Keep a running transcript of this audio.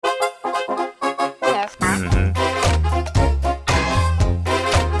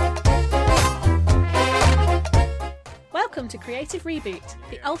Creative Reboot,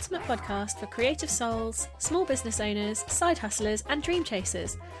 the ultimate podcast for creative souls, small business owners, side hustlers, and dream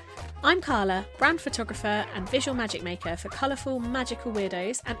chasers. I'm Carla, brand photographer and visual magic maker for colourful, magical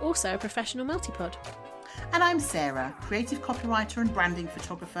weirdos, and also a professional multipod. And I'm Sarah, creative copywriter and branding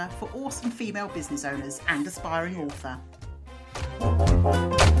photographer for awesome female business owners and aspiring author.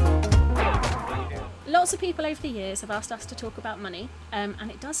 Lots of people over the years have asked us to talk about money, and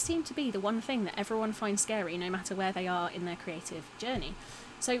it does seem to be the one thing that everyone finds scary, no matter where they are in their creative journey.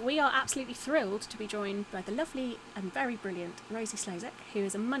 So we are absolutely thrilled to be joined by the lovely and very brilliant Rosie Slosek, who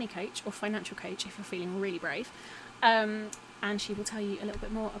is a money coach, or financial coach if you're feeling really brave. And she will tell you a little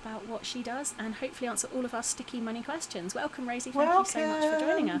bit more about what she does and hopefully answer all of our sticky money questions. Welcome, Rosie. Thank you so much for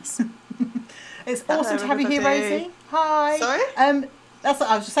joining us. It's awesome to have you here, Rosie. Hi. Sorry? That's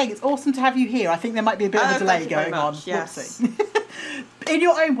what I was just saying. It's awesome to have you here. I think there might be a bit of a delay going on. Yes. In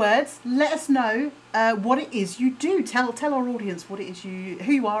your own words, let us know what it is you do. Tell our audience what it is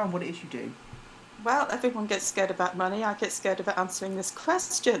who you are and what it is you do. Well, everyone gets scared about money. I get scared about answering this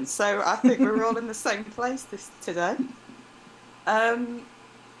question. So I think we're all in the same place today.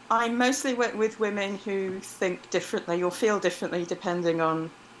 I mostly work with women who think differently or feel differently depending on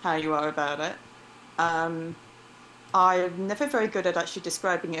how you are about it. I'm never very good at actually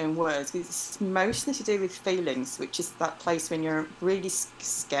describing it in words. It's mostly to do with feelings, which is that place when you're really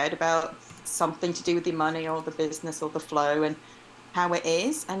scared about something to do with your money or the business or the flow and how it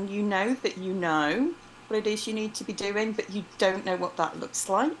is. And you know that you know what it is you need to be doing, but you don't know what that looks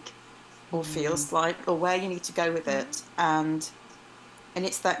like or feels like or where you need to go with it. And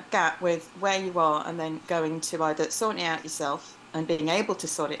it's that gap with where you are and then going to either sorting it out yourself and being able to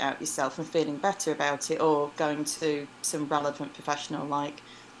sort it out yourself and feeling better about it, or going to some relevant professional like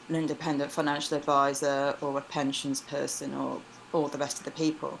an independent financial advisor or a pensions person or all the rest of the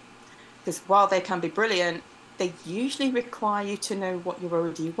people. Because while they can be brilliant, they usually require you to know what you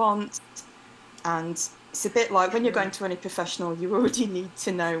already want. And it's a bit like when you're going to any professional, you already need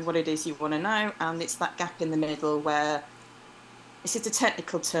to know what it is you want to know. And it's that gap in the middle where, it's a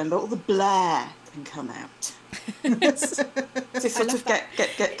technical term, but all the blah can come out. To sort of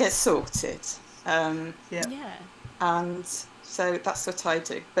get sorted. Yeah. And so that's what I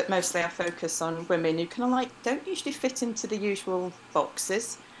do. But mostly I focus on women who kind of don't usually fit into the usual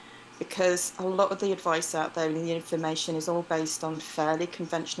boxes, because a lot of the advice out there and the information is all based on fairly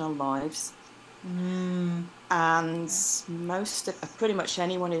conventional lives. And pretty much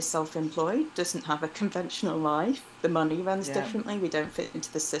anyone who's self-employed doesn't have a conventional life. The money runs differently. We don't fit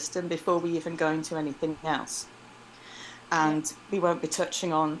into the system before we even go into anything else. And we won't be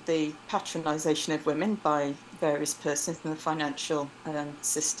touching on the patronisation of women by various persons in the financial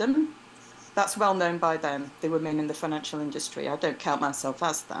system. That's well known by them, the women in the financial industry. I don't count myself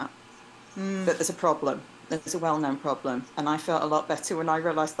as that. But there's a problem. There's a well-known problem. And I felt a lot better when I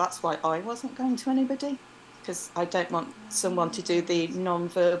realised that's why I wasn't going to anybody. Because I don't want someone to do the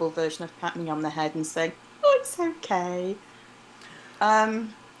non-verbal version of patting me on the head and saying, oh, it's okay.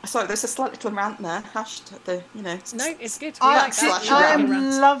 Sorry, there's a slight little rant there. No, it's good. I'm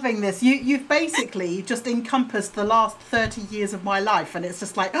loving this. You've basically just encompassed the last 30 years of my life, and it's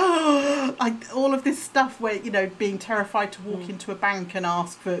just like, all of this stuff where, being terrified to walk into a bank and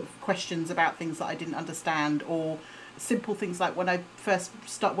ask for questions about things that I didn't understand, or simple things like when I first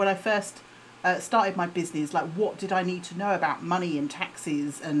started my business, like what did I need to know about money and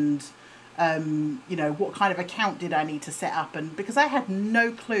taxes and what kind of account did I need to set up? And because I had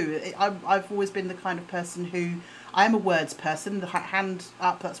no clue, I've always been the kind of person who, I am a words person, the hand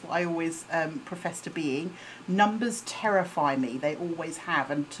up, that's what I always profess to being. Numbers terrify me, they always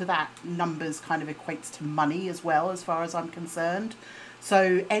have, and to that, numbers kind of equates to money as well, as far as I'm concerned.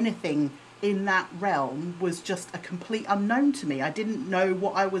 So anything in that realm was just a complete unknown to me. I didn't know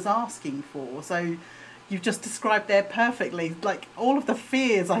what I was asking for. So you've just described there perfectly, like all of the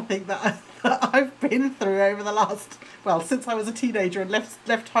fears I think that I've been through over the last, since I was a teenager and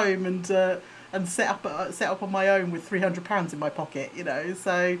left home and set up on my own with £300 in my pocket,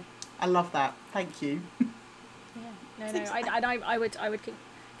 So I love that. Thank you. Yeah. No. I would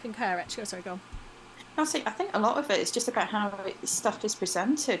concur. Actually, sorry, go on. I think a lot of it is just about how stuff is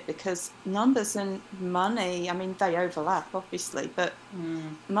presented, because numbers and money, they overlap, obviously, but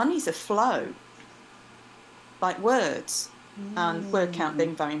money's a flow, like words, and word count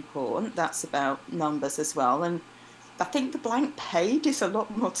being very important. That's about numbers as well. And I think the blank page is a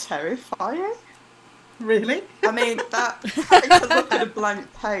lot more terrifying. Really? Having to look at a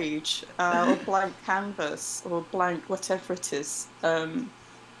blank page or blank canvas or blank whatever it is.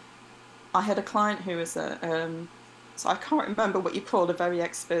 I had a client who was so I can't remember what you call a very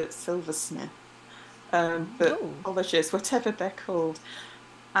expert silversmith. but Ooh. polishers, whatever they're called,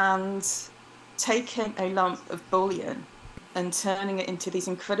 and taking a lump of bullion and turning it into these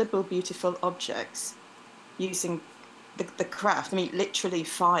incredible, beautiful objects using the craft. I mean, literally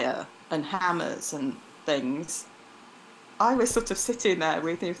fire and hammers and things. I was sort of sitting there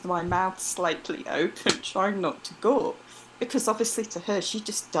with my mouth slightly open, trying not to gawp, because obviously to her, she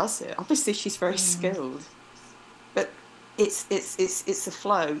just does it. Obviously, she's very skilled, but it's a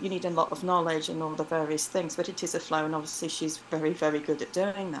flow. You need a lot of knowledge and all the various things, but it is a flow, and obviously she's very, very good at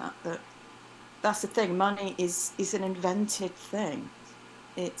doing that. But that's the thing. Money is an invented thing.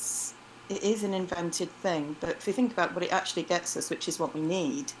 It is an invented thing, but if you think about what it actually gets us, which is what we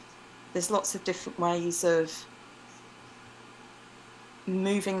need, there's lots of different ways of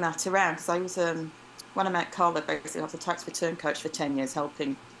moving that around. Because I was when I met Carla, basically I was a tax return coach for 10 years,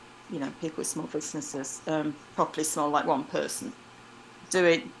 helping people with small businesses, properly small, like one person,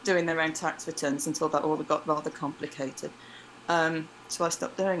 doing their own tax returns until that all got rather complicated. So I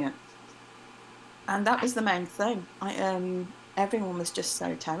stopped doing it, and that was the main thing. Everyone was just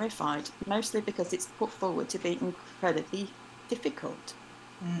so terrified, mostly because it's put forward to be incredibly difficult,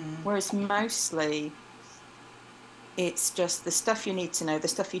 whereas mostly it's just the stuff you need to know, the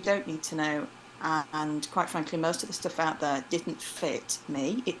stuff you don't need to know. And quite frankly, most of the stuff out there didn't fit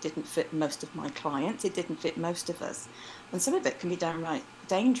me. It didn't fit most of my clients. It didn't fit most of us. And some of it can be downright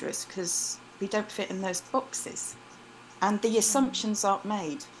dangerous because we don't fit in those boxes. And the assumptions aren't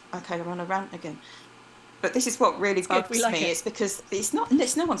made. Okay, I'm on a rant again. But this is what really bugs me. It's because it's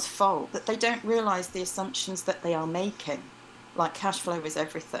no one's fault that they don't realise the assumptions that they are making. Like cash flow is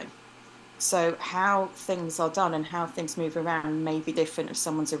everything. So how things are done and how things move around may be different if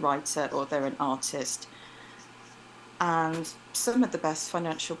someone's a writer or they're an artist. And some of the best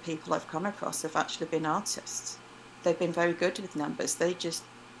financial people I've come across have actually been artists. They've been very good with numbers. They just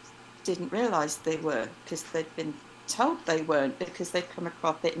didn't realise they were, because they'd been told they weren't, because they'd come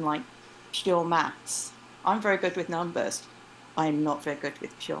across it in like pure maths. I'm very good with numbers. I'm not very good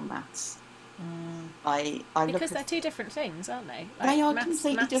with pure maths. Because they're two different things, aren't they? Like, they are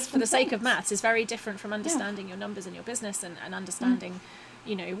completely different. For the sake of maths, is very different from understanding your numbers in your business and understanding,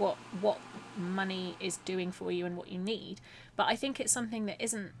 what money is doing for you and what you need. But I think it's something that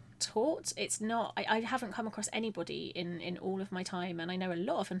isn't taught. It's not. I haven't come across anybody in all of my time, and I know a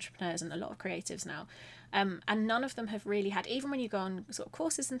lot of entrepreneurs and a lot of creatives now, and none of them have really had. Even when you go on sort of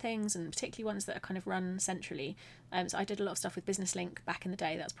courses and things, and particularly ones that are kind of run centrally. So I did a lot of stuff with Business Link back in the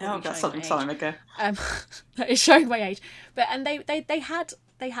day. That's probably that's a long time ago. That is showing my age. But and they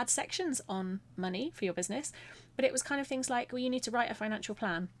had sections on money for your business, but it was kind of things like, well, you need to write a financial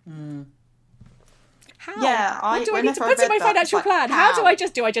plan. How? Yeah, what do I need to put in my financial plan? How do I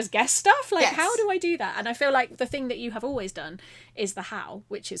just guess stuff? Like, yes. How do I do that? And I feel like the thing that you have always done is the how,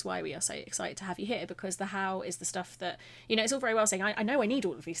 which is why we are so excited to have you here, because the how is the stuff that, it's all very well saying, I know I need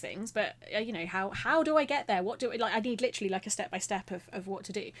all of these things, but, how do I get there? What do I need literally like a step-by-step of what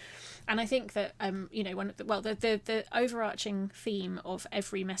to do. And I think that, the overarching theme of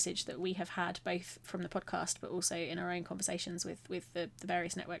every message that we have had, both from the podcast, but also in our own conversations with the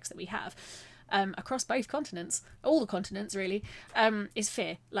various networks that we have, across both continents, all the continents really, is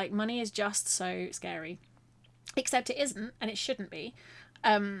fear. Like, money is just so scary, except it isn't, and it shouldn't be.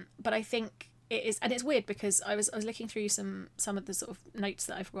 But I think it is, and it's weird because I was looking through some of the sort of notes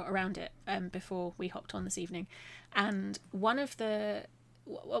that I've got around it before we hopped on this evening, and one of the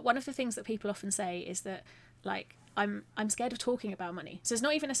things that people often say is that, like, I'm scared of talking about money. So it's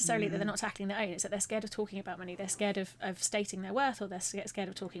not even necessarily that they're not tackling their own, it's that they're scared of talking about money. They're scared of stating their worth, or they're scared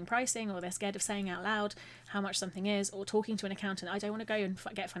of talking pricing, or they're scared of saying out loud how much something is, or talking to an accountant. I don't want to go and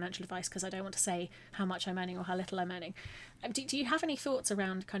get financial advice because I don't want to say how much I'm earning or how little I'm earning. Do you have any thoughts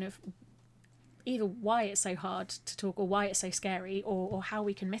around kind of either why it's so hard to talk, or why it's so scary, or how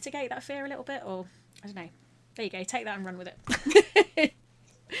we can mitigate that fear a little bit? Or, I don't know. There you go. Take that and run with it.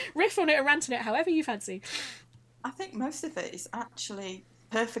 Riff on it and rant on it however you fancy. I think most of it is actually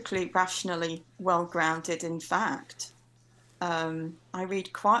perfectly rationally well grounded in fact. I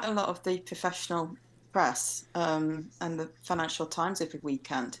read quite a lot of the professional press and the Financial Times every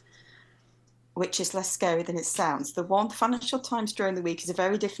weekend, which is less scary than it sounds. The Financial Times during the week is a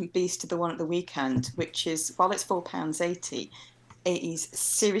very different beast to the one at the weekend, which is, while it's £4.80, it is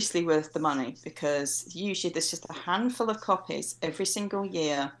seriously worth the money, because usually there's just a handful of copies every single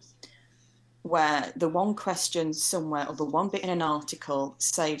year where the one question somewhere or the one bit in an article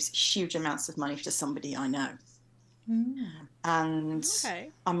saves huge amounts of money to somebody I know. And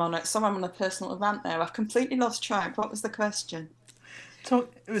okay. I'm on a personal rant there. I've completely lost track. What was the question? It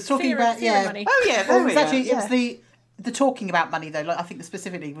was talking about fear of money. Oh yeah, there we go. It was The talking about money, though, like, I think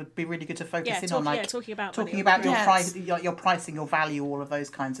specifically would be really good to focus in on, like talking about your pricing, your value, all of those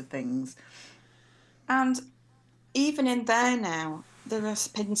kinds of things. And even in there now, there have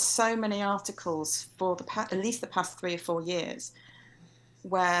been so many articles for at least the past 3 or 4 years,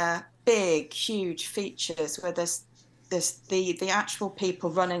 where big, huge features where there's the actual people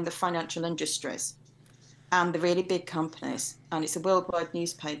running the financial industries and the really big companies, and it's a worldwide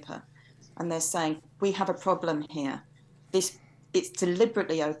newspaper, and they're saying, we have a problem here. It's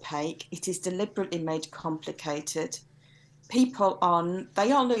deliberately opaque. It is deliberately made complicated. People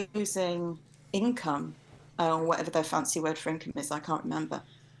they are losing income, or whatever their fancy word for income is, I can't remember,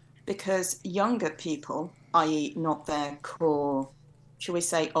 because younger people, i.e. not their core, shall we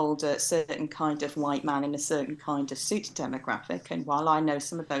say, older, certain kind of white man in a certain kind of suit demographic, and while I know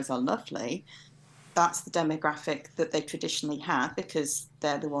some of those are lovely, that's the demographic that they traditionally had because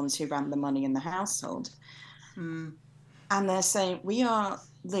they're the ones who ran the money in the household. Mm. And they're saying, we are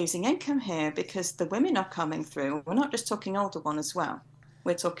losing income here because the women are coming through. We're not just talking older one as well.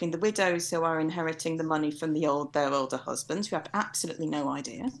 We're talking the widows who are inheriting the money from their older husbands who have absolutely no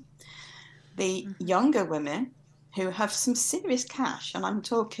idea. The younger women who have some serious cash, and I'm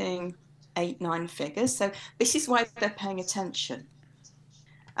talking 8-9 figures. So this is why they're paying attention.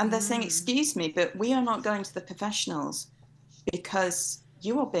 And they're saying, excuse me, but we are not going to the professionals because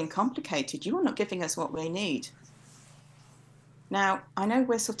you are being complicated. You are not giving us what we need. Now, I know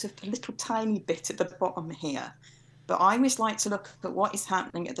we're sort of a little tiny bit at the bottom here, but I always like to look at what is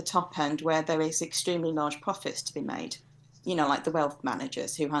happening at the top end where there is extremely large profits to be made. You know, like the wealth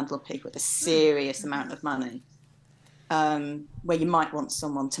managers who handle people with a serious amount of money, where you might want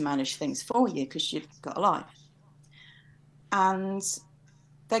someone to manage things for you because you've got a life. And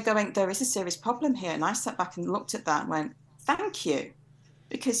they're going, there is a serious problem here. And I sat back and looked at that and went, thank you.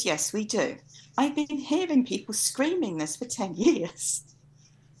 Because yes, we do. I've been hearing people screaming this for 10 years.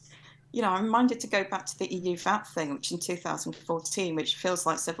 You know, I'm reminded to go back to the EU VAT thing, which in 2014, which feels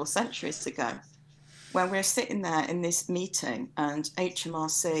like several centuries ago, when we were sitting there in this meeting and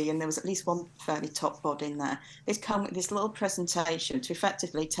HMRC, and there was at least one fairly top bod in there, they'd come with this little presentation to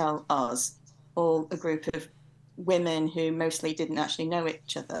effectively tell us, all a group of women who mostly didn't actually know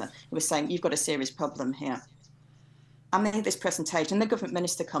each other, who were saying, you've got a serious problem here. And they had this presentation, and the government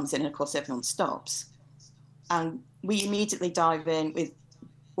minister comes in, and of course everyone stops. And we immediately dive in with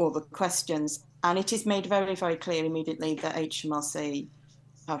all the questions, and it is made very, very clear immediately that HMRC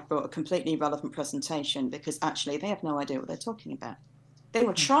have brought a completely irrelevant presentation because actually they have no idea what they're talking about. They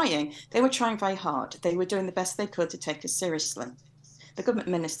were trying very hard. They were doing the best they could to take us seriously. The government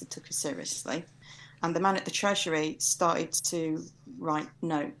minister took us seriously. And the man at the Treasury started to write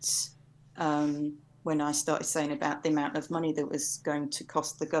notes when I started saying about the amount of money that was going to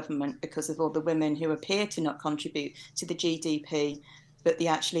cost the government because of all the women who appear to not contribute to the GDP, but they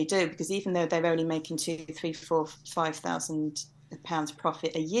actually do. Because even though they're only making £2,000, £3,000, £4,000, £5,000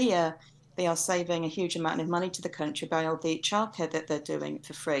 profit a year, they are saving a huge amount of money to the country by all the childcare that they're doing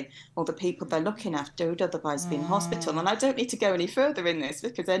for free, or the people they're looking after who'd otherwise be in hospital. And I don't need to go any further in this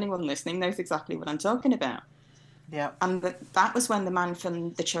because anyone listening knows exactly what I'm talking about. Yeah. And that was when the man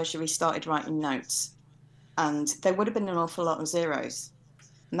from the Treasury started writing notes. And there would have been an awful lot of zeros.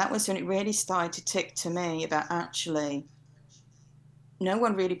 And that was when it really started to tick to me about actually no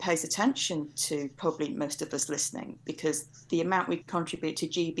one really pays attention to probably most of us listening because the amount we contribute to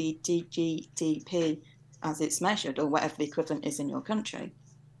GDP as it's measured or whatever the equivalent is in your country.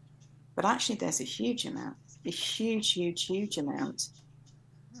 But actually there's a huge amount, a huge, huge, huge amount.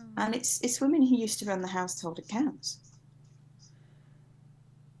 And it's women who used to run the household accounts.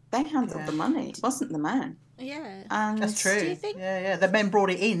 They handled the money. It wasn't the man. Yeah. And that's true. Do you think... Yeah. The men brought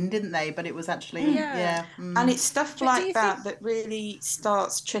it in, didn't they? But it was actually, And it's stuff like that really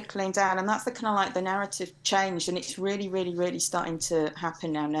starts trickling down. And that's the kind of like the narrative change. And it's really, really, really starting to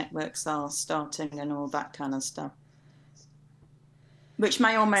happen now. Networks are starting and all that kind of stuff. Which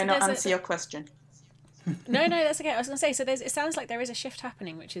may or may not answer your question. No, that's okay. I was going to say, so it sounds like there is a shift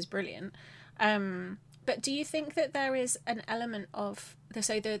happening, which is brilliant. But do you think that there is an element of the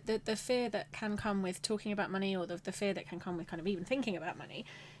fear that can come with talking about money, or the fear that can come with kind of even thinking about money?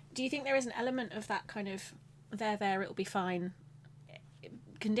 Do you think there is an element of that kind of it'll be fine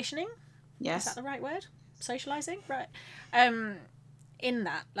conditioning? Yes. Is that the right word? Socializing, right? In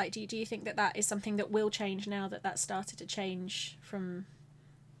that, like, do you think that is something that will change now that that's started to change from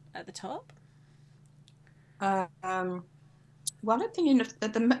at the top? Well, I think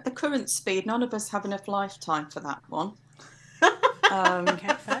at the current speed, none of us have enough lifetime for that one.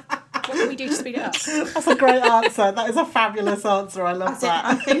 Okay, fair. What can we do to speed it up? That's a great answer. That is a fabulous answer. I love that.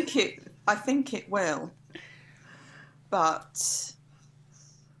 I think it will. but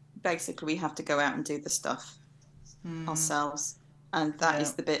basically we have to go out and do the stuff ourselves. And that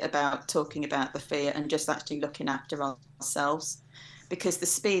is the bit about talking about the fear and just actually looking after ourselves, because the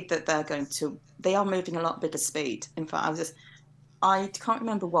speed that they are moving a lot bigger speed. In fact, I can't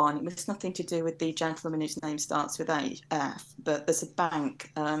remember one. It was nothing to do with the gentleman whose name starts with F, but there's a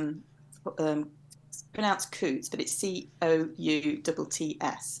bank, it's pronounced Coots, but it's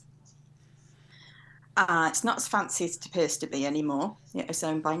Coutts. It's not as fancy as it appears to be anymore. It's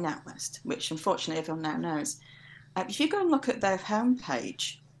owned by NatWest, which unfortunately everyone now knows. If you go and look at their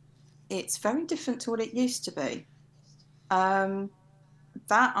homepage, it's very different to what it used to be. So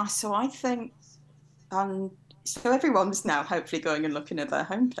I think, so everyone's now hopefully going and looking at their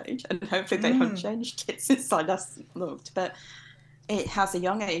homepage, and hopefully they haven't changed it since I last looked. But it has a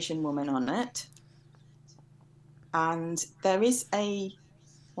young Asian woman on it, and there is a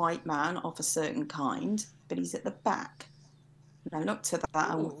white man of a certain kind, but he's at the back. And I looked at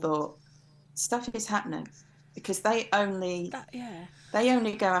that and thought, stuff is happening, because they only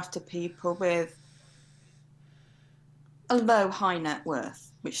go after people with a low high net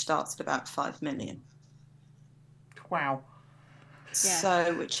worth, which starts at about 5 million. Wow.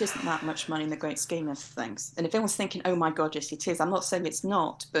 So, which isn't that much money in the great scheme of things. And if anyone's thinking, oh my God, yes, it is, I'm not saying it's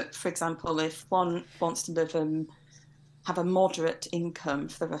not, but for example, if one wants to live have a moderate income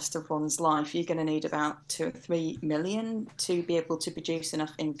for the rest of one's life, you're going to need about 2 or 3 million to be able to produce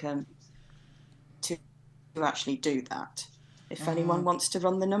enough income to actually do that. If anyone wants to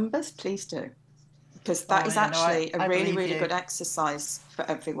run the numbers, please do, because that is actually a really, really good exercise for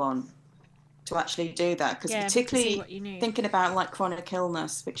everyone to actually do that. Because particularly thinking about like chronic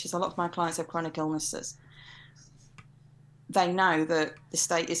illness, which is a lot of my clients have chronic illnesses, they know that the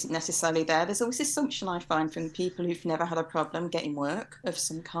state isn't necessarily there. There's always this assumption I find from people who've never had a problem getting work of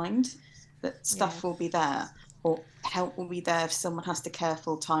some kind, that stuff will be there, or help will be there if someone has to care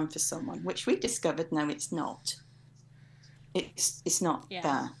full time for someone, which we discovered, no, it's not. It's not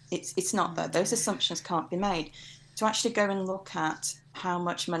there. It's not there. Those assumptions can't be made. To actually go and look at how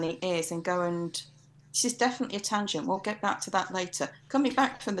much money is and go and, this is definitely a tangent. We'll get back to that later. Coming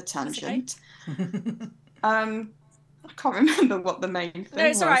back from the tangent. I can't remember what the main thing was. No,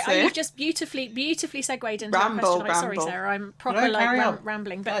 it's all right. You've just beautifully segued into that question. Sorry, Sarah, I'm proper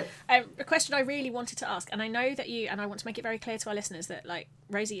rambling. But a question I really wanted to ask, and I know that and I want to make it very clear to our listeners that like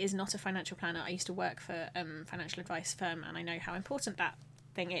Rosie is not a financial planner. I used to work for a financial advice firm, and I know how important that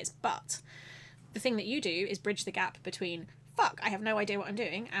thing is. But the thing that you do is bridge the gap between I have no idea what I'm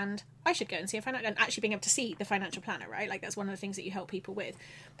doing, and I should go and see a financial, and actually being able to see the financial planner, right? Like that's one of the things that you help people with.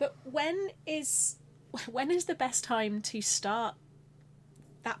 But when is the best time to start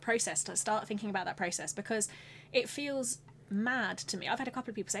that process, to start thinking about that process? Because it feels mad to me. I've had a couple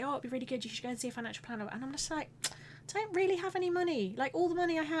of people say, it'd be really good, you should go and see a financial planner. And I'm just like, I don't really have any money. Like all the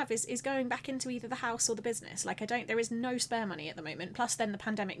money I have is going back into either the house or the business. Like there is no spare money at the moment. Plus then the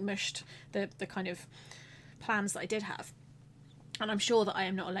pandemic mushed the kind of plans that I did have. And I'm sure that I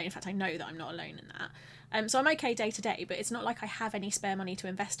am not alone. In fact, I know that I'm not alone in that. So I'm okay day to day, but it's not like I have any spare money to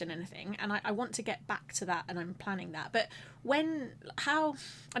invest in anything. And I want to get back to that, and I'm planning that. But and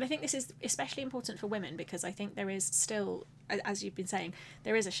I think this is especially important for women, because I think there is still, as you've been saying,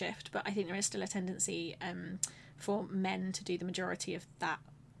 there is a shift, but I think there is still a tendency for men to do the majority of that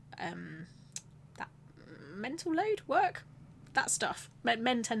mental load work, that stuff.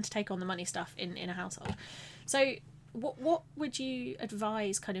 Men tend to take on the money stuff in a household. So what would you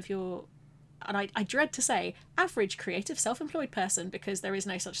advise kind of your, and I dread to say average creative self-employed person, because there is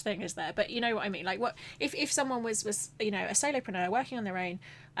no such thing as there, but you know what I mean, like what if someone was a solopreneur working on their own,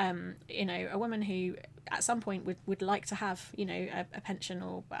 a woman who at some point would like to have a pension,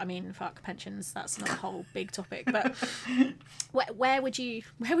 or I mean fuck pensions, that's not a whole big topic, but where would you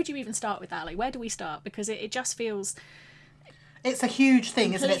even start with that? Like where do we start? Because it just feels, it's a huge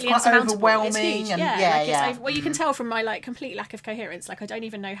thing, isn't it? It's quite overwhelming. Well, you can tell from my like complete lack of coherence. Like I don't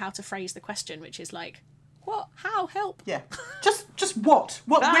even know how to phrase the question, which is like, what? How? Help? Yeah. Just what?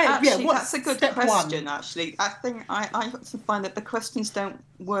 What? That's a good question. Actually, I think I often find that the questions don't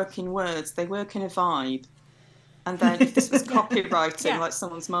work in words; they work in a vibe. And then if this was copywriting, like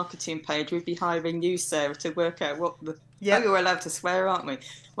someone's marketing page, we'd be hiring you, Sarah, to work out what the. Yeah. Oh, we're allowed to swear, aren't we?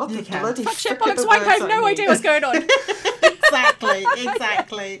 What the bloody fuck shit, bollocks, wank, I have no idea what's going on. Exactly.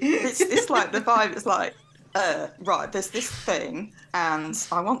 It's like the vibe. It's like, right, there's this thing, and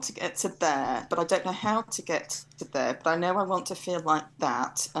I want to get to there, but I don't know how to get to there. But I know I want to feel like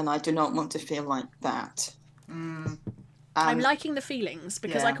that, and I do not want to feel like that. I'm liking the feelings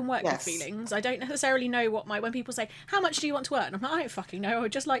because I can work with Yes. feelings. I don't necessarily know what when people say, how much do you want to earn? I'm like, I don't fucking know. I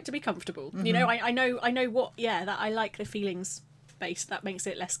would just like to be comfortable. You know, I know what, that I like the feelings based. That makes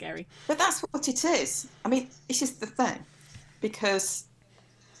it less scary. But that's what it is. I mean, this is the thing, because,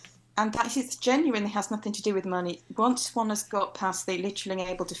 and that it genuinely has nothing to do with money. Once one has got past the literally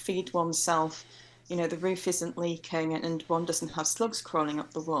able to feed oneself, you know, the roof isn't leaking and one doesn't have slugs crawling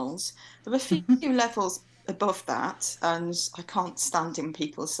up the walls, there are a few levels above that, and I can't stand when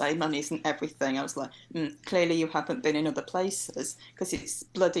people say money isn't everything. I was like, clearly you haven't been in other places, because it's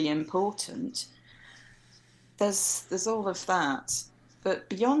bloody important. There's all of that, but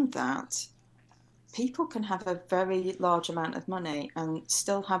beyond that, people can have a very large amount of money and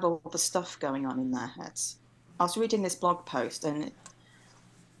still have all the stuff going on in their heads. I was reading this blog post, and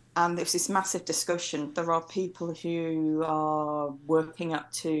there's this massive discussion. There are people who are working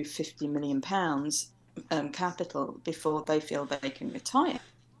up to £50 million capital before they feel they can retire.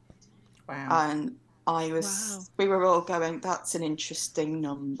 Wow. And we were all going, that's an interesting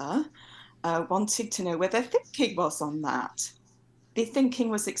number. Wanting to know where their thinking was on that. The thinking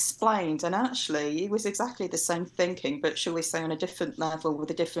was explained, and actually it was exactly the same thinking, but shall we say on a different level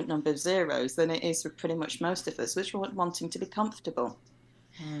with a different number of zeros than it is with pretty much most of us, which are wanting to be comfortable.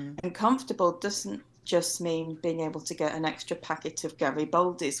 And comfortable doesn't just mean being able to get an extra packet of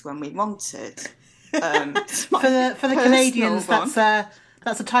Garibaldi's when we want it. For the Canadians,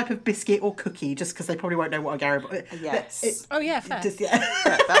 that's a type of biscuit or cookie, just because they probably won't know what a Garibaldi. Yes. Fair. Yeah,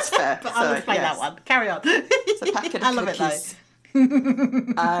 that's fair. But I'll explain that one. Carry on. It's a packet of I love cookies.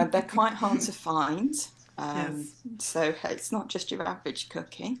 It though. They're quite hard to find. Yes. So it's not just your average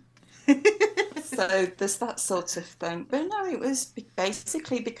cookie. So there's that sort of thing. But no, it was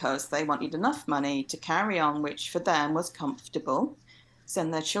basically because they wanted enough money to carry on, which for them was comfortable,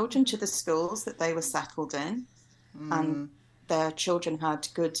 send their children to the schools that they were settled in, and their children had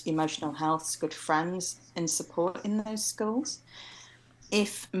good emotional health, good friends and support in those schools.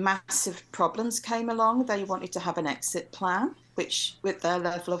 If massive problems came along, they wanted to have an exit plan, which with their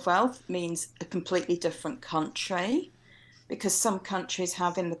level of wealth means a completely different country, because some countries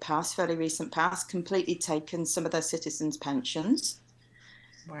have in the past, fairly recent past, completely taken some of their citizens' pensions.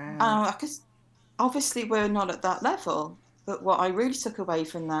 Wow. Because obviously we're not at that level, but what I really took away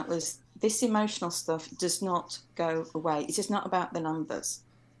from that was this emotional stuff does not go away. It is not about the numbers.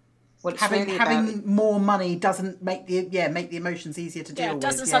 What it's having more money doesn't make the emotions easier to deal with. It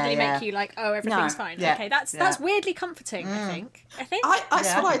doesn't suddenly make you like, oh, everything's fine. Yeah. Okay, that's weirdly comforting. I think.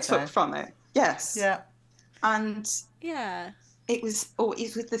 That's what I took from it. Yes. Yeah. And it was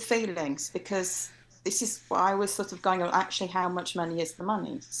with the feelings, because this is what I was sort of going on. Actually, how much money is the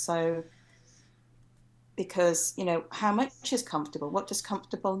money? So, because how much is comfortable? What does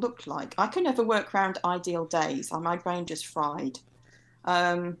comfortable look like? I can never work around ideal days. My brain just fried.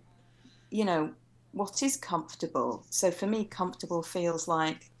 What is comfortable? So for me, comfortable feels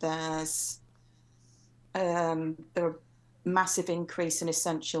like there are massive increase in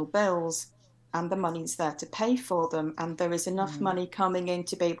essential bills, and the money's there to pay for them, and there is enough money coming in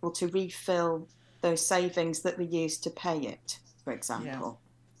to be able to refill those savings that we use to pay it, for example.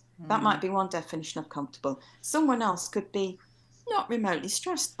 That might be one definition of comfortable. Someone else could be not remotely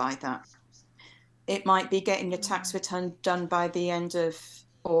stressed by that. It might be getting your tax return done by the end of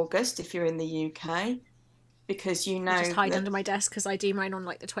August if you're in the UK, because I just hide under my desk because I do mine on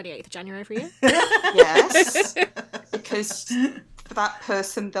like the 28th of January every year. Yes, because for that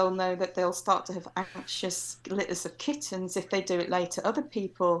person, they'll know that they'll start to have anxious litters of kittens if they do it later. Other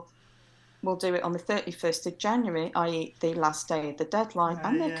people will do it on the 31st of January, i.e. the last day of the deadline,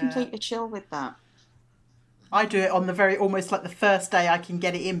 and they're completely chill with that. I do it on the almost like the first day I can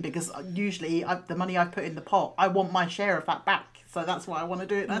get it in, because usually the money I put in the pot, I want my share of that back. So that's why I want to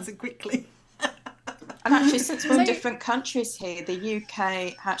do it nice and quickly. And actually, since we're in different countries here, the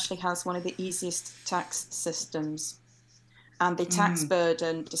UK actually has one of the easiest tax systems. And the tax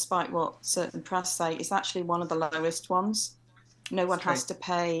burden, despite what certain press say, is actually one of the lowest ones. No one has to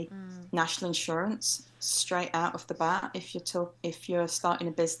pay national insurance straight out of the bat if you're starting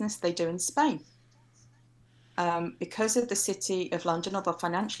a business. They do in Spain. Because of the City of London or the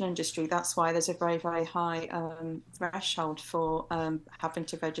financial industry, that's why there's a very, very high threshold for having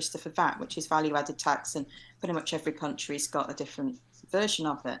to register for VAT, which is value-added tax, and pretty much every country's got a different version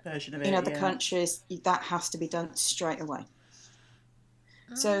of it. In other countries, that has to be done straight away.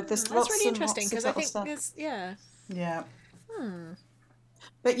 So there's that's lots really and interesting, because I think stuff.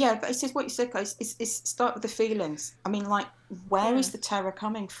 But it's just what you said, guys. Is start with the feelings. I mean, like, where is the terror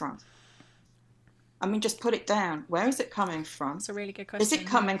coming from? I mean, just put it down. Where is it coming from? That's a really good question. Is it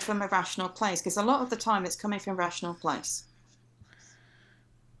coming from a rational place? Because a lot of the time it's coming from a rational place.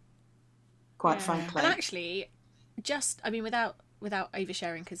 Quite frankly. And actually, just, I mean, without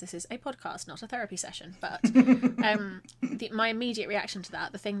oversharing, because this is a podcast, not a therapy session, but my immediate reaction to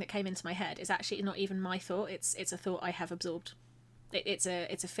that, the thing that came into my head, is actually not even my thought. It's a thought I have absorbed. It's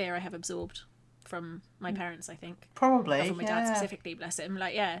a fear I have absorbed from my parents, I think. Probably. Or from my dad specifically, bless him.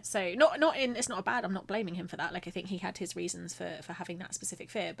 Like, so not in, it's not a bad, I'm not blaming him for that. Like, I think he had his reasons for having that specific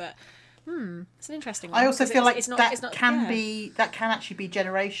fear, but it's an interesting one. I also feel like that can actually be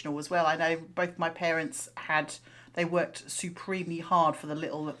generational as well. I know both my parents they worked supremely hard for the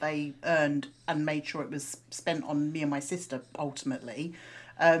little that they earned and made sure it was spent on me and my sister ultimately.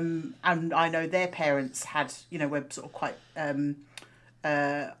 And I know their parents were sort of quite,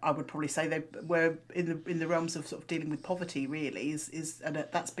 I would probably say they were in the realms of sort of dealing with poverty really and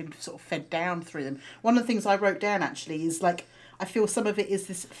that's been sort of fed down through them. One of the things I wrote down actually is like, I feel some of it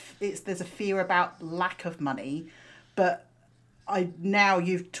is there's a fear about lack of money, but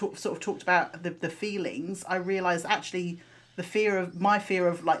you've sort of talked about the feelings. I realise actually my fear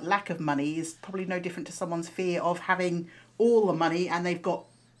of like lack of money is probably no different to someone's fear of having all the money and they've got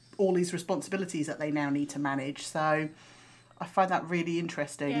all these responsibilities that they now need to manage. So I find that really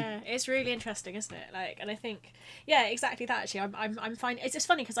interesting. Yeah, it's really interesting, isn't it? Like, and I think, yeah, exactly that. Actually, I'm fine. It's just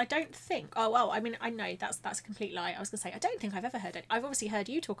funny because I don't think. Oh well, I mean, I know that's a complete lie. I was gonna say I don't think I've ever heard it. I've obviously heard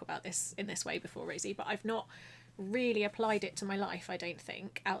you talk about this in this way before, Rosie, but I've not really applied it to my life. I don't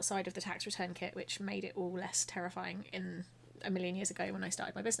think, outside of the tax return kit, which made it all less terrifying in a million years ago when I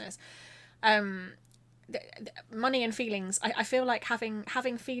started my business. Money and feelings, I feel like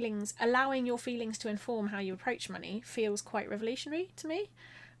having feelings, allowing your feelings to inform how you approach money feels quite revolutionary to me,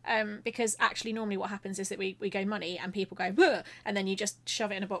 because actually normally what happens is that we go money and people go bleh, and then you just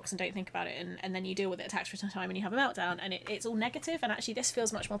shove it in a box and don't think about it, and then you deal with it at tax return time and you have a meltdown and it's all negative. And actually this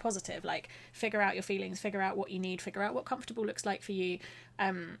feels much more positive, like figure out your feelings, figure out what you need, figure out what comfortable looks like for you.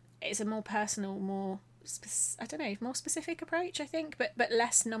 It's a more personal, more more specific approach, I think, but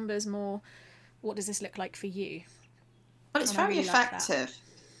less numbers, more what does this look like for you? Well, it's very effective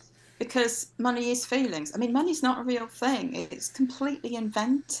because money is feelings. I mean, money's not a real thing. It's completely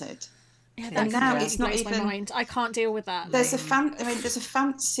invented. Yeah, and now it's not even. My mind. I can't deal with that. There's a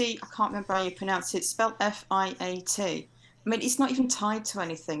fancy. I can't remember how you pronounce it. It's spelled FIAT. I mean, it's not even tied to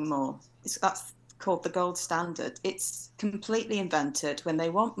anything more. That's called the gold standard. It's completely invented. When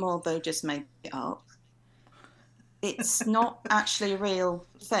they want more, they just make it up. It's not actually a real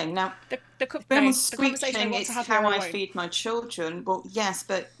thing. Now, screeching, it's how I feed my children. Well, yes,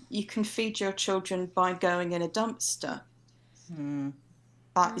 but you can feed your children by going in a dumpster.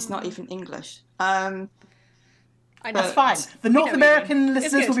 That is not even English. That's fine. The North American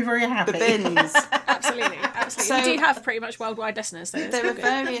listeners will be very happy. The bins. Absolutely. So, we do have pretty much worldwide listeners. So there are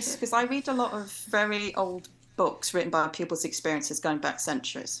various, because I read a lot of very old books written by people's experiences going back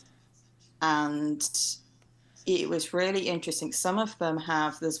centuries. And it was really interesting. Some of them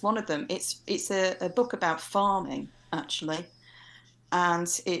there's one of them, it's a book about farming, actually. And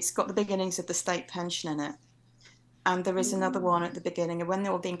it's got the beginnings of the state pension in it. And there is another one at the beginning, and when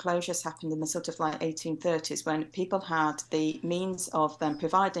all the enclosures happened in the sort of like 1830s, when people had the means of them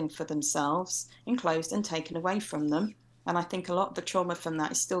providing for themselves enclosed and taken away from them. And I think a lot of the trauma from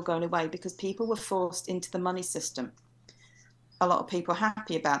that is still going away because people were forced into the money system. A lot of people were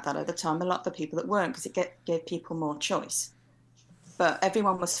happy about that at the time, a lot of the people that weren't, because it gave people more choice. But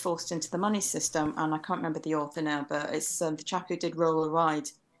everyone was forced into the money system, and I can't remember the author now, but it's the chap who did Rural Ride.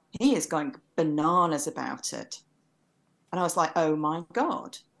 He is going bananas about it. And I was like, oh my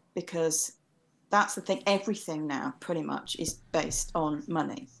God, because that's the thing. Everything now pretty much is based on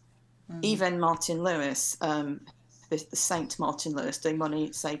money. Even Martin Lewis, the Saint Martin Lewis, the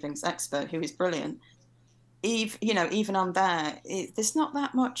money savings expert, who is brilliant. Even on there, there's not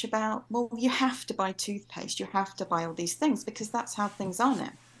that much about, well, you have to buy toothpaste, you have to buy all these things because that's how things are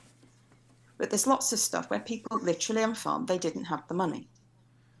now. But there's lots of stuff where people literally on farm, they didn't have the money.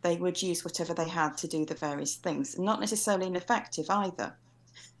 They would use whatever they had to do the various things, and not necessarily ineffective either.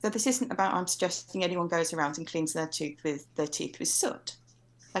 So this isn't about I'm suggesting anyone goes around and cleans their teeth with soot.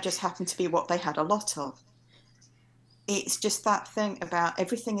 That just happened to be what they had a lot of. It's just that thing about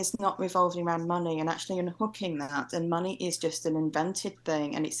everything is not revolving around money and actually unhooking that, and money is just an invented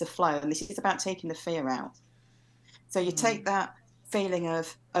thing and it's a flow, and this is about taking the fear out. So you take that feeling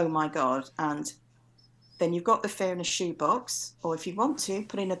of, oh my God, and then you've got the fear in a shoebox, or if you want to,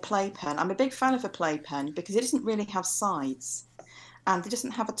 put in a playpen. I'm a big fan of a playpen because it doesn't really have sides and it doesn't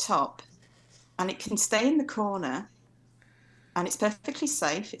have a top, and it can stay in the corner and it's perfectly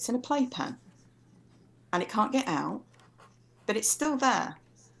safe. It's in a playpen. and it can't get out, but it's still there.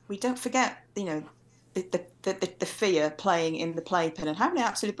 We don't forget, the fear playing in the playpen and having an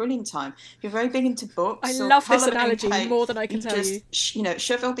absolutely brilliant time. If you're very big into I books or love this colouring analogy paint, more than I can tell you.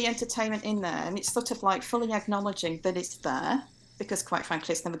 Shove all the entertainment in there, and it's sort of like fully acknowledging that it's there, because quite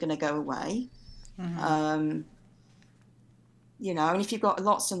frankly, it's never going to go away. And if you've got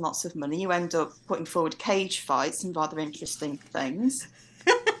lots and lots of money, you end up putting forward cage fights and rather interesting things.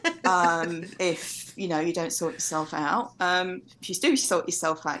 If you don't sort yourself out, if you do sort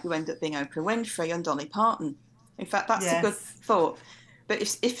yourself out, you end up being Oprah Winfrey and Dolly Parton. In fact, that's a good thought. But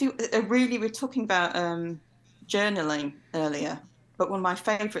if you really, we're talking about journaling earlier, but one of my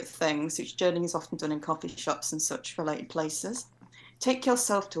favourite things, which journaling is often done in coffee shops and such related places, take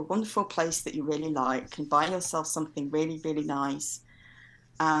yourself to a wonderful place that you really like and buy yourself something really, really nice,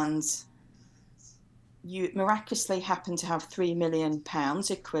 and you miraculously happen to have £3 million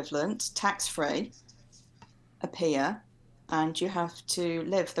equivalent, tax-free, appear, and you have to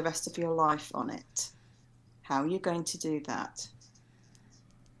live the rest of your life on it. How are you going to do that?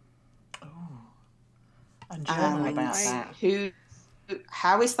 Oh, and journal about that.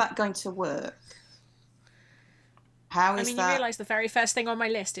 How is that going to work? You realise the very first thing on my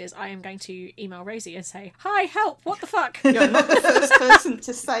list is I am going to email Rosie and say, "Hi, help, what the fuck?" You're not the first person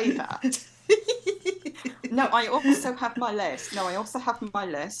to say that. No, I also have my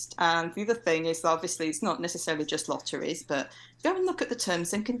list. And the other thing is, obviously, it's not necessarily just lotteries, but go and look at the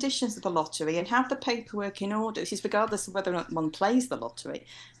terms and conditions of the lottery and have the paperwork in order. This is regardless of whether or not one plays the lottery.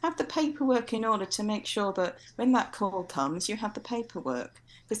 Have the paperwork in order to make sure that when that call comes, you have the paperwork.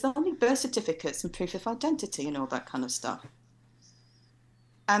 Because they'll need birth certificates and proof of identity and all that kind of stuff.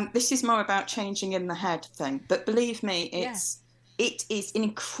 And this is more about changing in the head thing. But believe me, it is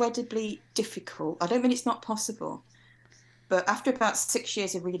incredibly difficult. I don't mean it's not possible. But after about 6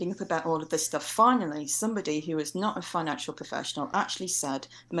 years of reading up about all of this stuff, finally, somebody who is not a financial professional actually said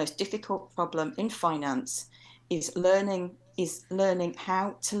the most difficult problem in finance is learning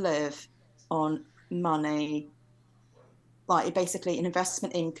how to live on money, like basically an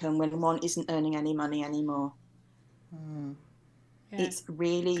investment income when one isn't earning any money anymore. Yeah. It's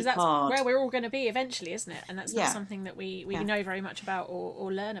really that's hard. Where we're all going to be eventually, isn't it? And that's not something that we know very much about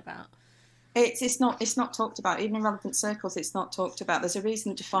or learn about. It's not talked about. Even in relevant circles, it's not talked about. There's a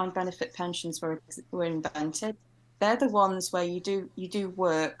reason defined benefit pensions were invented. They're the ones where you do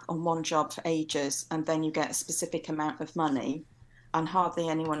work on one job for ages and then you get a specific amount of money, and hardly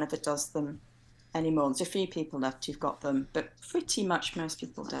anyone ever does them anymore. There's a few people left who've got them, but pretty much most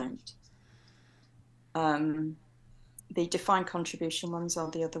people don't. The defined contribution ones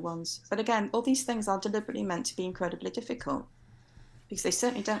are the other ones. But again, all these things are deliberately meant to be incredibly difficult because they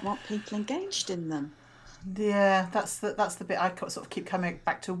certainly don't want people engaged in them. Yeah, that's the bit I sort of keep coming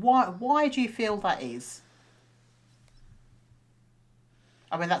back to. Why do you feel that is?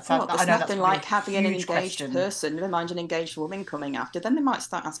 I mean, there's nothing like having an engaged person, never mind an engaged woman coming after. Then they might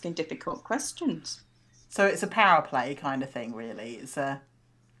start asking difficult questions. So it's a power play kind of thing, really. It's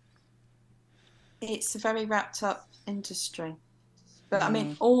a very wrapped up industry. But I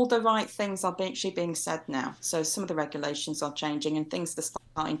mean, all the right things are actually being said now. So some of the regulations are changing and things are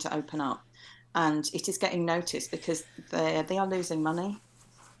starting to open up. And it is getting noticed because they are losing money.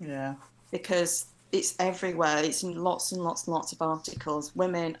 Yeah. Because it's everywhere. It's in lots and lots and lots of articles.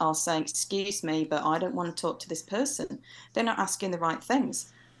 Women are saying, "Excuse me, but I don't want to talk to this person." They're not asking the right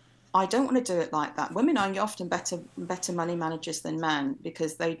things. I don't want to do it like that. Women are often better money managers than men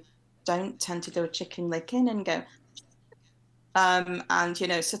because they don't tend to do a chicken licking and go, and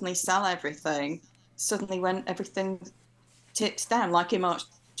suddenly sell everything. Suddenly, when everything tips down, like in March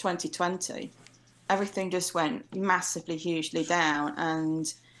 2020, everything just went massively, hugely down.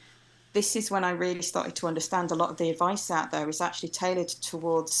 And this is when I really started to understand a lot of the advice out there is actually tailored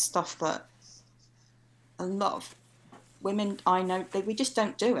towards stuff that a lot of women I know, we just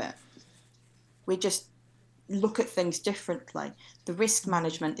don't do it. We just look at things differently. The risk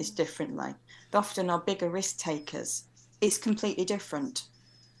management is differently. They often are bigger risk takers. It's completely different.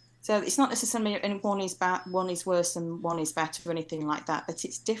 So it's not necessarily one is bad, one is worse and one is better or anything like that, but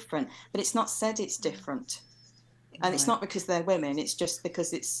it's different. But it's not said it's different. And It's not because they're women, it's just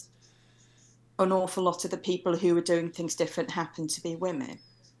because it's an awful lot of the people who are doing things different happen to be women.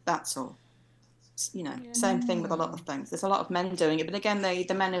 That's all. Same thing with a lot of things. There's a lot of men doing it, but again,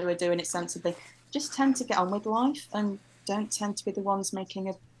 the men who are doing it sensibly just tend to get on with life and don't tend to be the ones making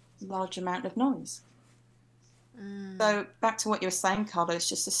a large amount of noise. So back to what you were saying, Carla, it's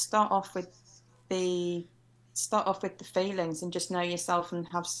just to start off with the feelings and just know yourself and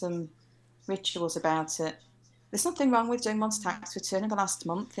have some rituals about it. There's nothing wrong with doing one's tax return in the last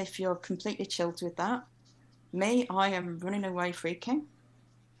month if you're completely chilled with that. Me, I am running away freaking.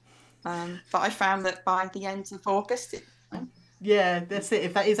 But I found that by the end of August, Yeah, that's it.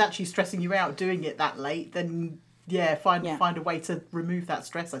 If that is actually stressing you out doing it that late, then yeah, find a way to remove that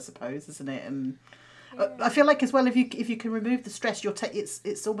stress, I suppose, isn't it? And I feel like as well, if you can remove the stress,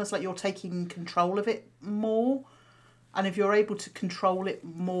 it's almost like you're taking control of it more, and if you're able to control it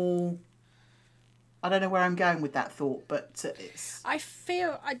more, I don't know where I'm going with that thought, but it's.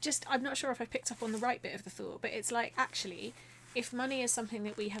 I'm not sure if I picked up on the right bit of the thought, but it's like, actually, if money is something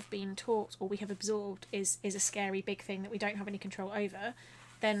that we have been taught or we have absorbed is a scary big thing that we don't have any control over,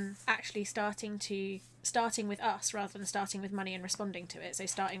 then actually starting with us rather than starting with money and responding to it. So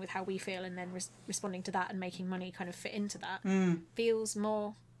starting with how we feel and then responding to that and making money kind of fit into that feels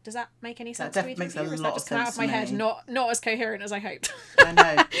more. Does that make any sense to either of you? Or is that just come out of my head, not as coherent as I hoped? I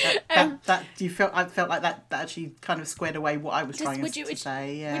know. I felt like that actually kind of squared away what I was trying to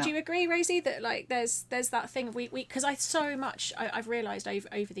say. Yeah. Would you agree, Rosie, that like there's that thing we because I've realised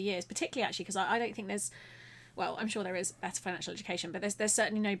over the years, particularly actually because I don't think there's. Well, I'm sure there is better financial education, but there's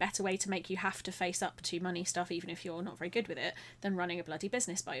certainly no better way to make you have to face up to money stuff, even if you're not very good with it, than running a bloody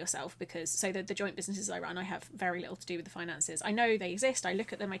business by yourself. Because the joint businesses I run, I have very little to do with the finances. I know they exist, I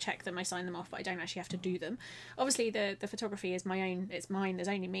look at them, I check them, I sign them off, but I don't actually have to do them. Obviously, the photography is my own, it's mine, there's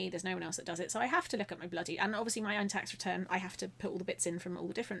only me, there's no one else that does it, so I have to look at my bloody, and obviously my own tax return, I have to put all the bits in from all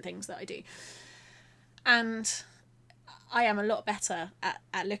the different things that I do. And I am a lot better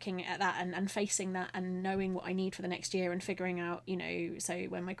at looking at that and facing that and knowing what I need for the next year and figuring out, so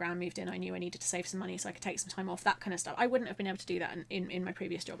when my gran moved in, I knew I needed to save some money so I could take some time off, that kind of stuff. I wouldn't have been able to do that in my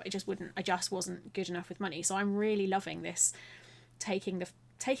previous job. I just wasn't good enough with money. So I'm really loving this, taking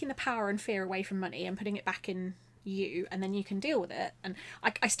the power and fear away from money and putting it back in you, and then you can deal with it. And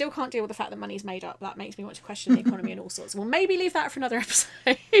I still can't deal with the fact that money's made up. That makes me want to question the economy and all sorts. We'll maybe leave that for another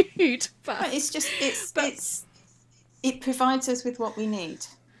episode. But it provides us with what we need,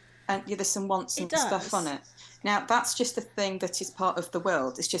 and there's some wants and stuff on it. Now that's just a thing that is part of the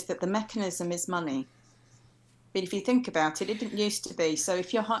world. It's just that the mechanism is money. But if you think about it, it didn't used to be. So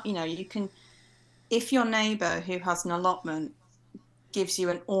if if your neighbour who has an allotment gives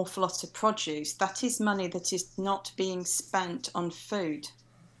you an awful lot of produce, that is money that is not being spent on food.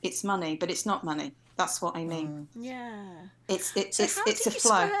 It's money, but it's not money. That's what I mean. Yeah. It's a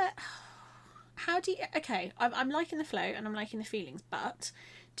flow. How do you... Okay, I'm liking the flow and I'm liking the feelings, but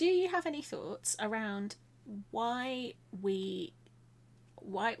do you have any thoughts around why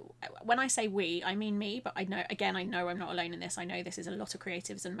when I say we, I mean me, but I know I'm not alone in this. I know this is a lot of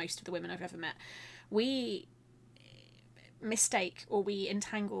creatives and most of the women I've ever met. We mistake or we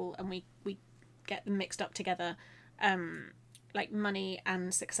entangle and we get them mixed up together, like money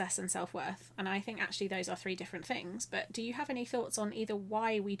and success and self-worth, and I think actually those are three different things. But do you have any thoughts on either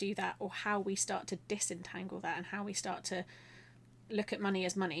why we do that or how we start to disentangle that and how we start to look at money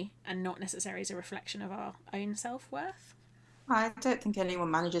as money and not necessarily as a reflection of our own self-worth? I don't think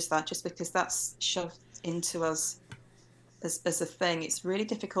anyone manages that, just because that's shoved into us as a thing. It's really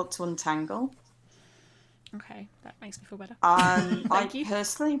difficult to untangle. Okay, that makes me feel better. I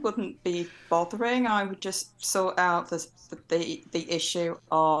personally wouldn't be bothering. I would just sort out the issue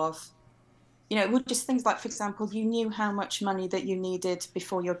of, just things like, for example, you knew how much money that you needed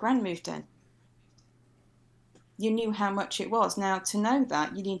before your gran moved in. You knew how much it was. Now, to know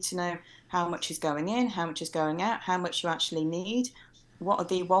that, you need to know how much is going in, how much is going out, how much you actually need. What are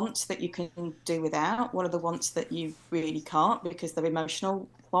the wants that you can do without? What are the wants that you really can't, because they're emotional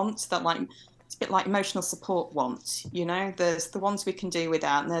wants that, like, it's a bit like emotional support wants, there's the ones we can do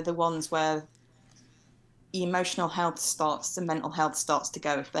without, and they're the ones where emotional health starts and mental health starts to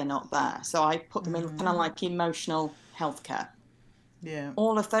go if they're not there. So I put them in kind of like emotional healthcare. Yeah.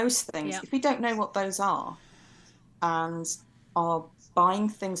 All of those things, if we don't know what those are and are buying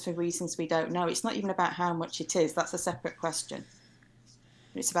things for reasons we don't know, it's not even about how much it is. That's a separate question.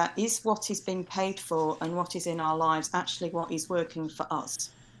 It's about, is what is being paid for and what is in our lives actually what is working for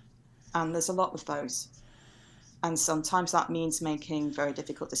us? And there's a lot of those. And sometimes that means making very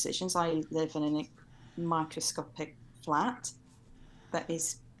difficult decisions. I live in a microscopic flat that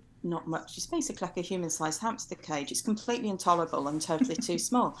is not much. It's basically like a human-sized hamster cage. It's completely intolerable and totally too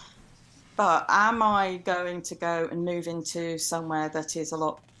small. But am I going to go and move into somewhere that is a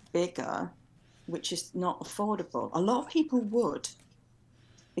lot bigger, which is not affordable? A lot of people would,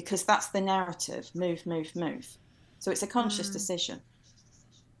 because that's the narrative. Move, move, move. So it's a conscious decision.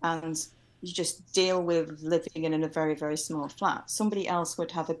 And you just deal with living in a very, very small flat. Somebody else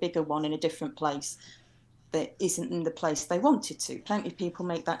would have a bigger one in a different place that isn't in the place they wanted to. Plenty of people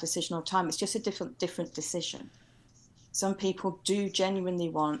make that decision all the time. It's just a different decision. Some people do genuinely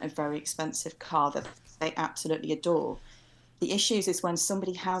want a very expensive car that they absolutely adore. The issues is when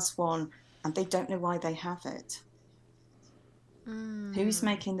somebody has one and they don't know why they have it. Who's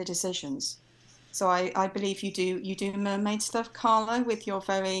making the decisions? So I believe you do mermaid stuff, Carla, with your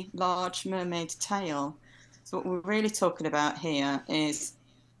very large mermaid tail. So what we're really talking about here is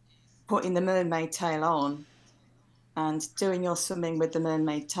putting the mermaid tail on and doing your swimming with the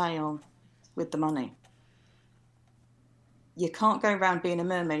mermaid tail with the money. You can't go around being a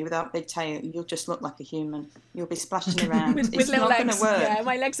mermaid without a big tail. You'll just look like a human. You'll be splashing around. with It's little not going to legs. work. Yeah,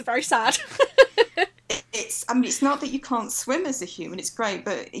 my legs are very sad. It's not that you can't swim as a human. It's great,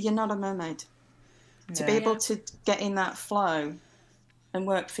 but you're not a mermaid. To be able to get in that flow and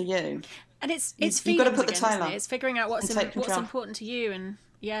work for you. And it's you've got to put the again, tail on. It's figuring out what's important to you, and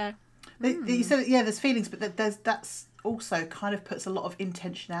You said there's feelings, but that's also kind of puts a lot of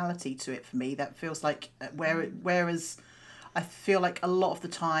intentionality to it for me. That feels like whereas I feel like a lot of the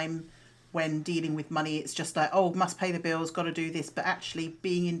time when dealing with money, it's just like, oh, must pay the bills, got to do this, but actually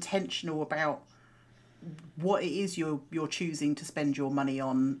being intentional about what it is you're choosing to spend your money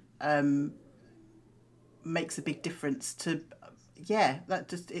on makes a big difference to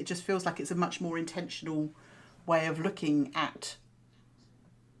it just feels like it's a much more intentional way of looking at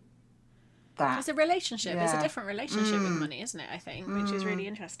that. It's a relationship. It's a different relationship with money, isn't it? I think, which is really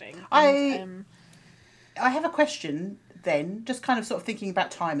interesting. And, I have a question then, just kind of sort of thinking about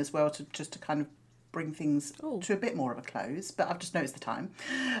time as well, to kind of bring things to a bit more of a close, but I've just noticed the time.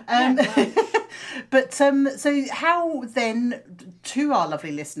 But so how then, to our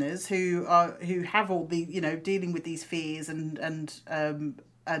lovely listeners who have all the dealing with these fears and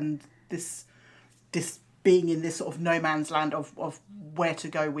this being in this sort of no man's land of where to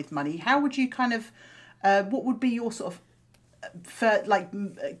go with money, how would you kind of what would be your sort of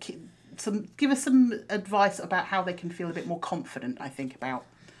give us some advice about how they can feel a bit more confident, I think,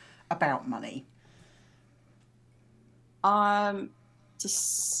 about money?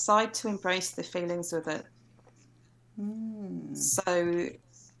 Decide to embrace the feelings with it. So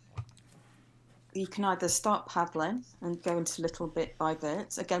you can either start paddling and go into little bit by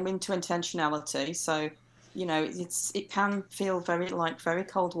bit, again into intentionality. So it can feel very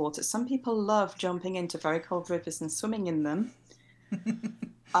cold water. Some people love jumping into very cold rivers and swimming in them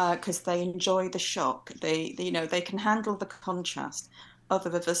because they enjoy the shock. They can handle the contrast. Other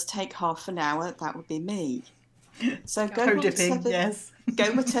of us take half an hour. That would be me. So go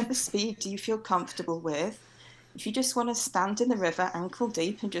whatever speed you feel comfortable with. If you just want to stand in the river ankle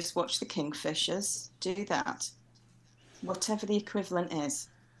deep and just watch the kingfishers, do that. Whatever the equivalent is.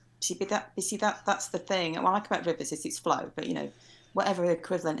 That's the thing. What I like about rivers is its flow, but whatever the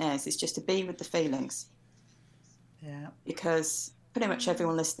equivalent is, it's just to be with the feelings. Yeah. Because pretty much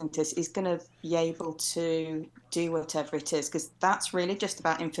everyone listening to this is going to be able to do whatever it is, because that's really just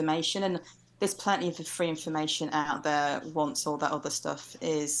about information, and there's plenty of free information out there once all that other stuff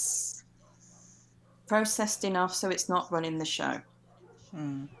is processed enough so it's not running the show.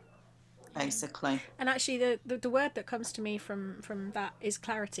 Basically. And actually the word that comes to me from that is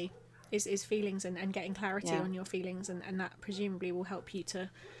clarity, is feelings and getting clarity on your feelings, and that presumably will help you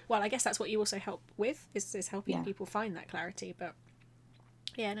to, well, I guess that's what you also help with, is helping people find that clarity. But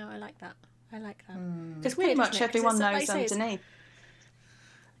I like that. Because pretty much everyone knows underneath.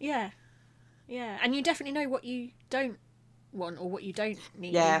 Yeah, and you definitely know what you don't want or what you don't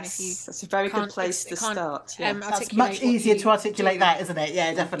need. Yes, that's a very good place to start. Yeah. That's much easier to articulate that, isn't it?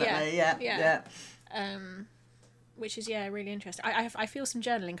 Yeah, definitely. Yeah. Which is really interesting. I feel some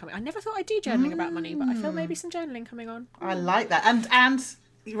journaling coming. I never thought I'd do journaling about money, but I feel maybe some journaling coming on. I like that, and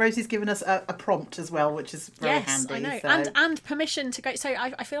Rosie's given us a prompt as well, which is very handy. Yes, I know, and permission to go. So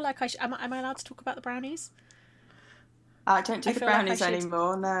I feel like am I allowed to talk about the brownies? I don't do the brownies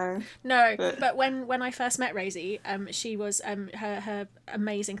anymore, no. No, but when I first met Rosie, she was her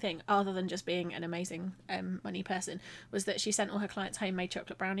amazing thing, other than just being an amazing money person, was that she sent all her clients homemade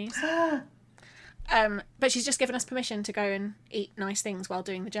chocolate brownies. But she's just given us permission to go and eat nice things while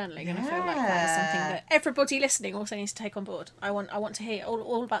doing the journaling, and I feel like that is something that everybody listening also needs to take on board. I want to hear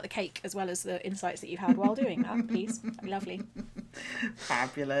all about the cake as well as the insights that you've had while doing that, please. That'd be lovely.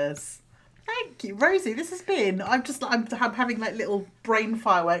 Fabulous. Thank you, Rosie. This has been. I'm having like little brain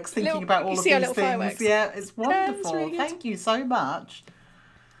fireworks thinking about all of these things. Fireworks. Yeah, it's wonderful. Really thank you so much.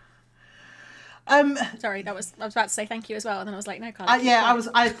 Sorry, I was about to say thank you as well, and then I was like, no, Carla.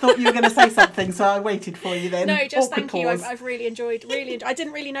 I thought you were going to say something, so I waited for you then. No, just thank you. I've really enjoyed. I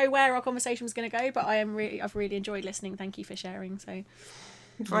didn't really know where our conversation was going to go, but I've really enjoyed listening. Thank you for sharing. So.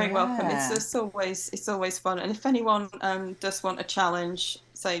 Very welcome. It's always fun, and if anyone does want a challenge,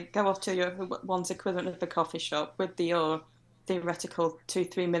 say go off to your one's equivalent of the coffee shop with your theoretical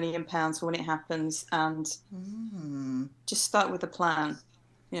 £2-3 million for when it happens, and just start with a plan.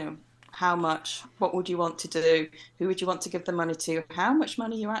 You know, how much, what would you want to do, who would you want to give the money to, how much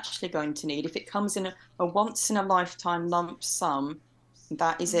money you're actually going to need. If it comes in a once in a lifetime lump sum,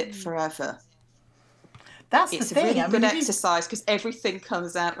 that is it forever. It's the thing. Really good exercise, because everything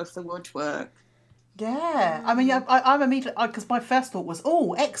comes out of the woodwork. Yeah, I mean, I'm immediately, because my first thought was,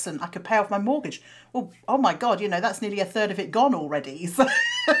 oh, excellent, I could pay off my mortgage. Well, oh my God, that's nearly a third of it gone already. So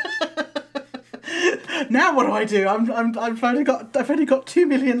now what do? I've only got $2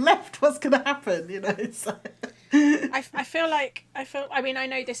 million left. What's going to happen? So. I mean, I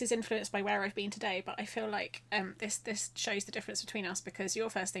know this is influenced by where I've been today, but I feel like this shows the difference between us, because your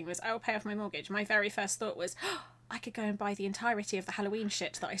first thing was, I will pay off my mortgage. My very first thought was, I could go and buy the entirety of the Halloween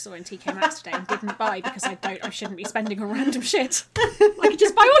shit that I saw in TK Maxx today and didn't buy because I shouldn't be spending on random shit. I could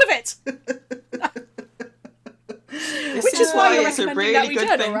just buy all of it. Which is why you're recommending that we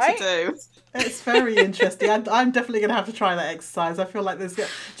journal, right? To do. It's very interesting. I'm definitely going to have to try that exercise. I feel like there's... Me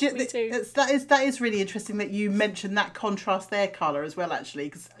too. That is really interesting that you mentioned that contrast there, Carla, as well, actually,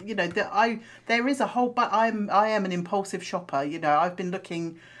 because, there is a whole... But I am an impulsive shopper. I've been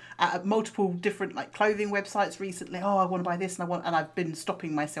looking at multiple different clothing websites recently. Oh, I want to buy this and I've been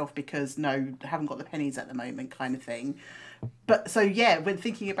stopping myself because I haven't got the pennies at the moment, kind of thing. But so yeah, when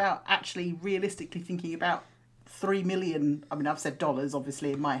thinking about actually realistically thinking about 3 million, I mean, I've said dollars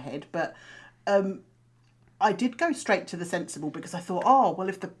obviously in my head, but I did go straight to the sensible, because I thought, oh well,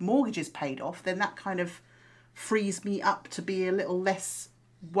 if the mortgage is paid off, then that kind of frees me up to be a little less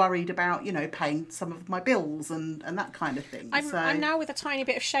worried about paying some of my bills and that kind of thing. I'm now with a tiny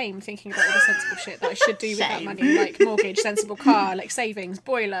bit of shame thinking about all the sensible shit that I should do with that money, like mortgage, sensible car, savings,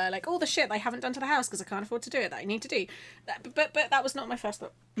 boiler, all the shit that I haven't done to the house because I can't afford to do it, that I need to do. But that was not my first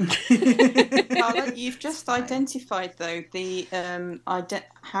thought. Carla, you've just identified though the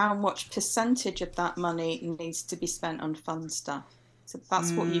how much percentage of that money needs to be spent on fun stuff. So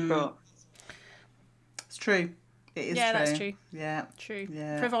that's what you brought. It's true. It is yeah, true. That's true. Yeah. True.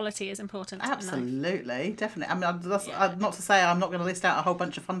 Yeah. Frivolity is important. Absolutely. Definitely. I mean, not to say I'm not going to list out a whole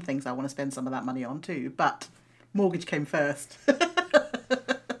bunch of fun things I want to spend some of that money on too, but mortgage came first.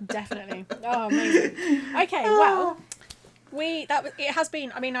 Definitely. Oh, amazing. Okay, well, it has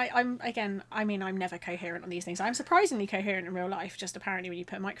been. I mean, I'm never coherent on these things. I'm surprisingly coherent in real life. Just apparently, when you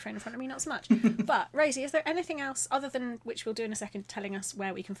put a microphone in front of me, not so much. But Rosie, is there anything else other than, which we'll do in a second, telling us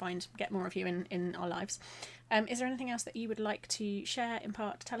where we can get more of you in our lives? Is there anything else that you would like to share,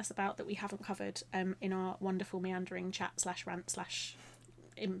 impart, tell us about that we haven't covered in our wonderful meandering chat /rant/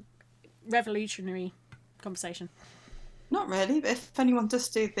 revolutionary conversation? Not really. But if anyone does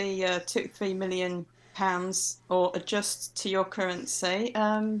do the £2-3 million or adjust to your currency,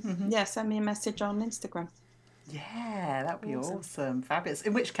 send me a message on Instagram. Yeah, that'd be awesome. Fabulous.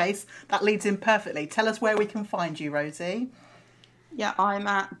 In which case, that leads in perfectly. Tell us where we can find you, Rosie. Yeah, I'm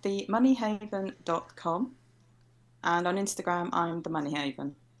at themoneyhaven.com, and on Instagram I'm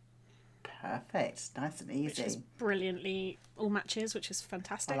themoneyhaven. Perfect. Nice and easy. Which is brilliantly all matches, which is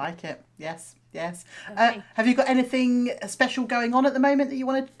fantastic. I like it. Yes. Okay. Have you got anything special going on at the moment that you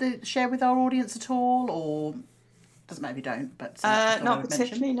wanted to share with our audience at all, or doesn't matter if you don't? But not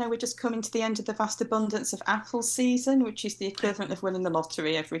particularly. No, we're just coming to the end of the vast abundance of apple season, which is the equivalent of winning the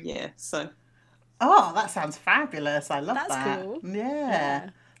lottery every year. So. Oh, that sounds fabulous. I love that. That's cool.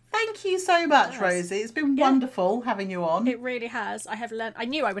 Yeah. Thank you so much, Rosie. It's been wonderful having you on. It really has. I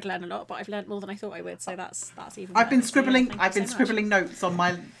knew I would learn a lot, but I've learned more than I thought I would. So that's even. I've been scribbling. I've been scribbling notes on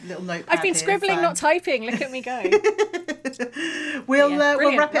my little notepad. I've been scribbling, not typing. Look at me go. We'll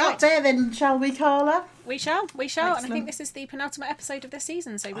wrap it up there then, shall we, Carla? We shall. Excellent. And I think this is the penultimate episode of this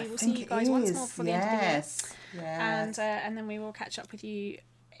season. So we will see you guys once more before the end of the year. Yes. And then we will catch up with you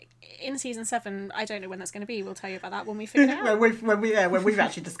in season 7. I don't know when that's going to be. We'll tell you about that when we figure it out. when we've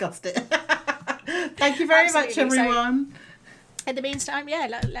actually discussed it. Thank you very much, everyone. So, in the meantime,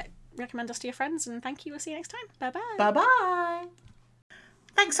 recommend us to your friends, and thank you. We'll see you next time. Bye-bye. Bye-bye.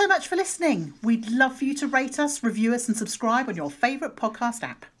 Thanks so much for listening. We'd love for you to rate us, review us, and subscribe on your favourite podcast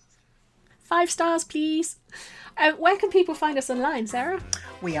app. 5 stars, please. Where can people find us online, Sarah?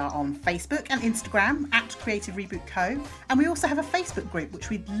 We are on Facebook and Instagram at Creative Reboot Co. And we also have a Facebook group, which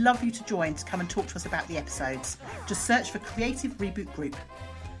we'd love you to join to come and talk to us about the episodes. Just search for Creative Reboot Group.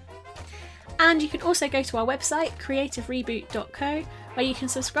 And you can also go to our website, creativereboot.co, where you can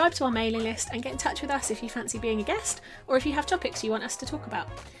subscribe to our mailing list and get in touch with us if you fancy being a guest, or if you have topics you want us to talk about.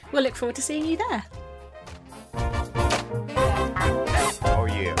 We'll look forward to seeing you there.